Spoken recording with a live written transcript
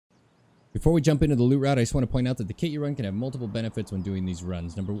Before we jump into the loot route, I just want to point out that the kit you run can have multiple benefits when doing these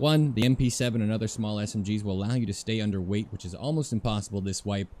runs. Number one, the MP7 and other small SMGs will allow you to stay under weight, which is almost impossible this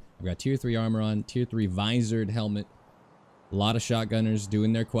wipe. I've got tier 3 armor on, tier 3 visored helmet, a lot of shotgunners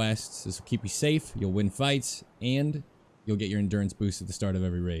doing their quests. This will keep you safe, you'll win fights, and you'll get your endurance boost at the start of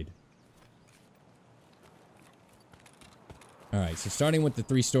every raid. Alright, so starting with the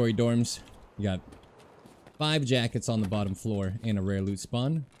 3-story dorms, you got 5 jackets on the bottom floor and a rare loot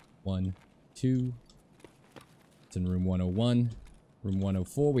spawn. 1, 2. It's in room 101. Room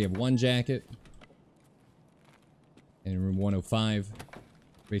 104, we have 1 jacket. And in room 105,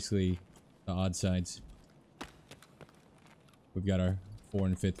 basically the odd sides, we've got our 4th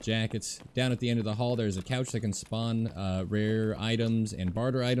and 5th jackets. Down at the end of the hall, there's a couch that can spawn rare items and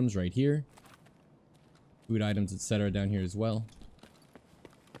barter items right here. Food items, etc. down here as well.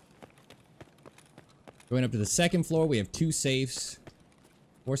 Going up to the 2nd floor, we have 2 safes.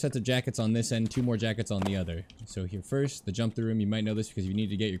 4 sets of jackets on this end, 2 more jackets on the other. So here first, the jump through room, you might know this because you need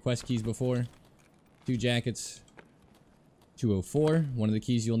to get your quest keys before. 2 jackets. 204, one of the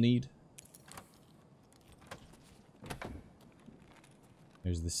keys you'll need.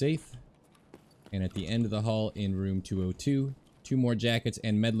 There's the safe. And at the end of the hall in room 202, 2 more jackets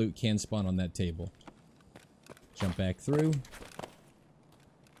and med loot can spawn on that table. Jump back through.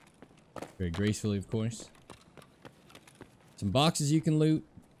 Very gracefully, of course. Some boxes you can loot.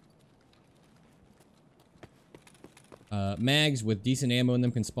 Mags with decent ammo in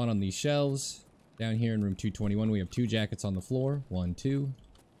them can spawn on these shelves. Down here in room 221, we have 2 jackets on the floor. 1, 2.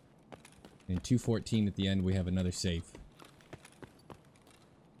 And 214 at the end, we have another safe.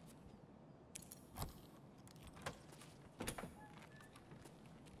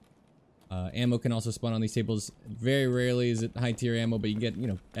 Ammo can also spawn on these tables. Very rarely is it high tier ammo, but you can get, you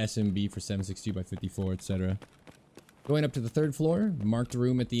know, SMB for 7.62 by 54, etc. Going up to the 3rd floor, marked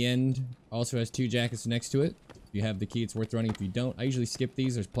room at the end also has 2 jackets next to it. If you have the key, it's worth running. If you don't, I usually skip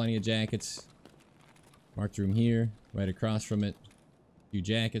these. There's plenty of jackets. Marked room here, right across from it, 2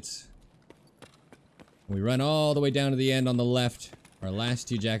 jackets. And we run all the way down to the end on the left, our last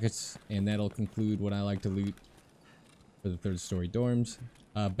 2 jackets, and that'll conclude what I like to loot for the 3rd story dorms.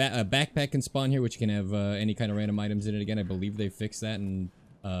 A backpack can spawn here, which can have any kind of random items in it again. I believe they fixed that, and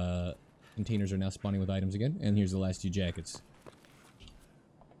containers are now spawning with items again. And here's the last 2 jackets.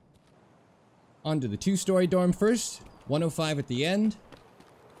 On to the 2-story dorm first. 105 at the end.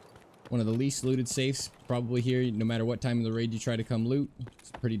 One of the least looted safes probably here, no matter what time of the raid you try to come loot. It's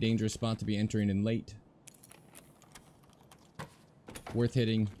a pretty dangerous spot to be entering in late. Worth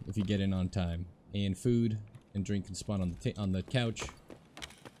hitting if you get in on time. And food and drink can spawn on the couch.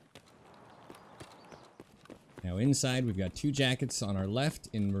 Now inside, we've got 2 jackets on our left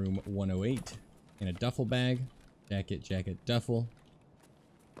in room 108 and a duffel bag. Jacket, duffel.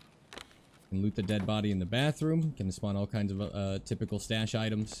 Can loot the dead body in the bathroom. Can spawn all kinds of typical stash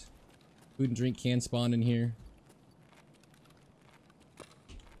items. Food and drink can spawn in here.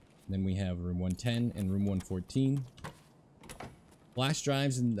 And then we have room 110 and room 114. Flash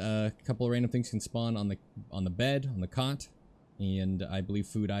drives and a couple of random things can spawn on the bed, on the cot. And I believe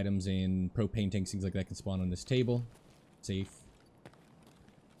food items and propane tanks, things like that, can spawn on this table. Safe.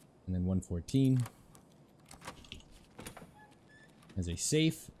 And then 114 has a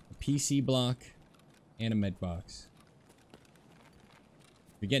safe, a PC block, and a med box.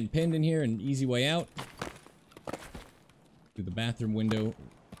 If you're getting pinned in here, an easy way out. Through the bathroom window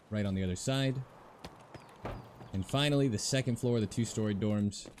right on the other side. And finally, the 2nd floor of the 2-story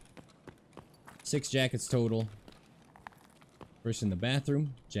dorms. 6 jackets total. First in the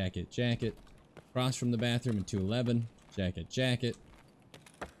bathroom, jacket. Across from the bathroom in 211, jacket.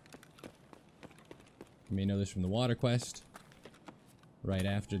 You may know this from the water quest. Right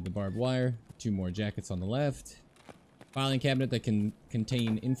after the barbed wire, 2 more jackets on the left. Filing cabinet that can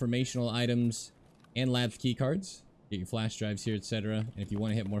contain informational items and labs key cards. Get your flash drives here, etc. And if you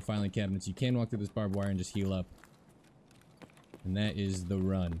want to hit more filing cabinets, you can walk through this barbed wire and just heal up. And that is the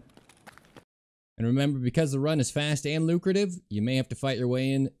run. And remember, because the run is fast and lucrative, you may have to fight your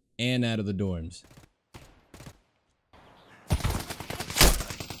way in and out of the dorms.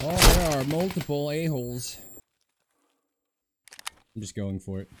 Oh, there are multiple a-holes. I'm just going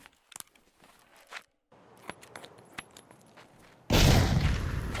for it.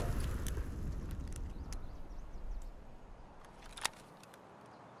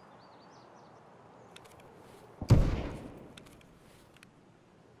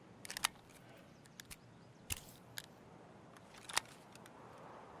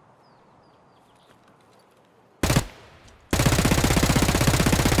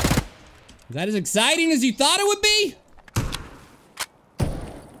 Is that as exciting as you thought it would be?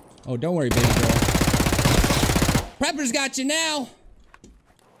 Oh, don't worry, baby girl. Prepper's got you now!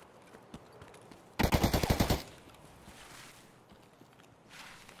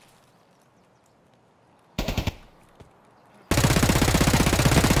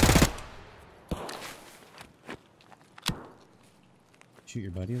 Shoot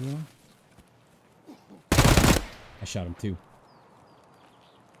your buddy a little? I shot him too.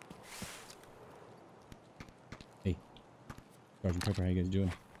 Hey. Sergeant Prepper, how you guys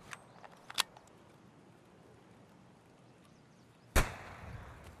doing?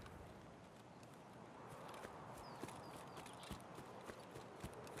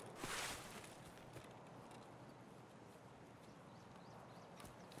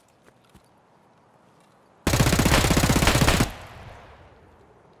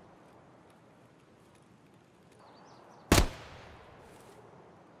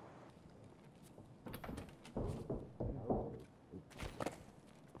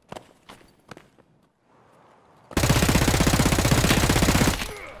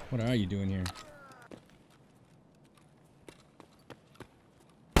 What are you doing here?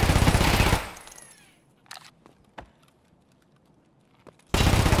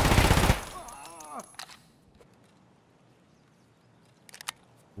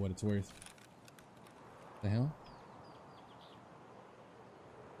 What it's worth. The hell?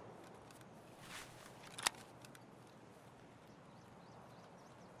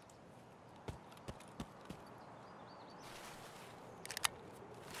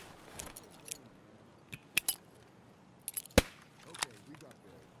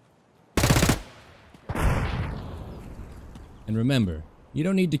 And remember, you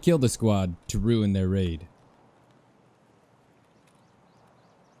don't need to kill the squad to ruin their raid.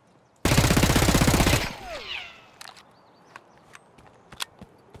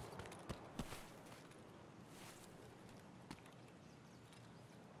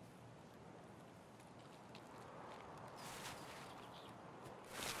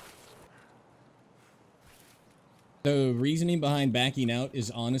 The reasoning behind backing out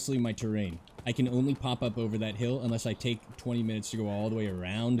is honestly my terrain. I can only pop up over that hill unless I take 20 minutes to go all the way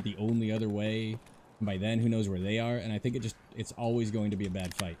around the only other way. And by then, who knows where they are, and I think it's always going to be a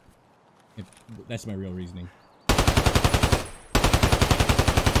bad fight. That's my real reasoning.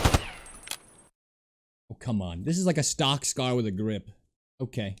 Oh, come on. This is like a stock Scar with a grip.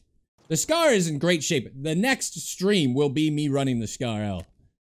 Okay. The Scar is in great shape. The next stream will be me running the Scar L.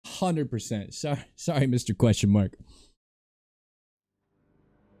 100%. Sorry, Mr. Question Mark.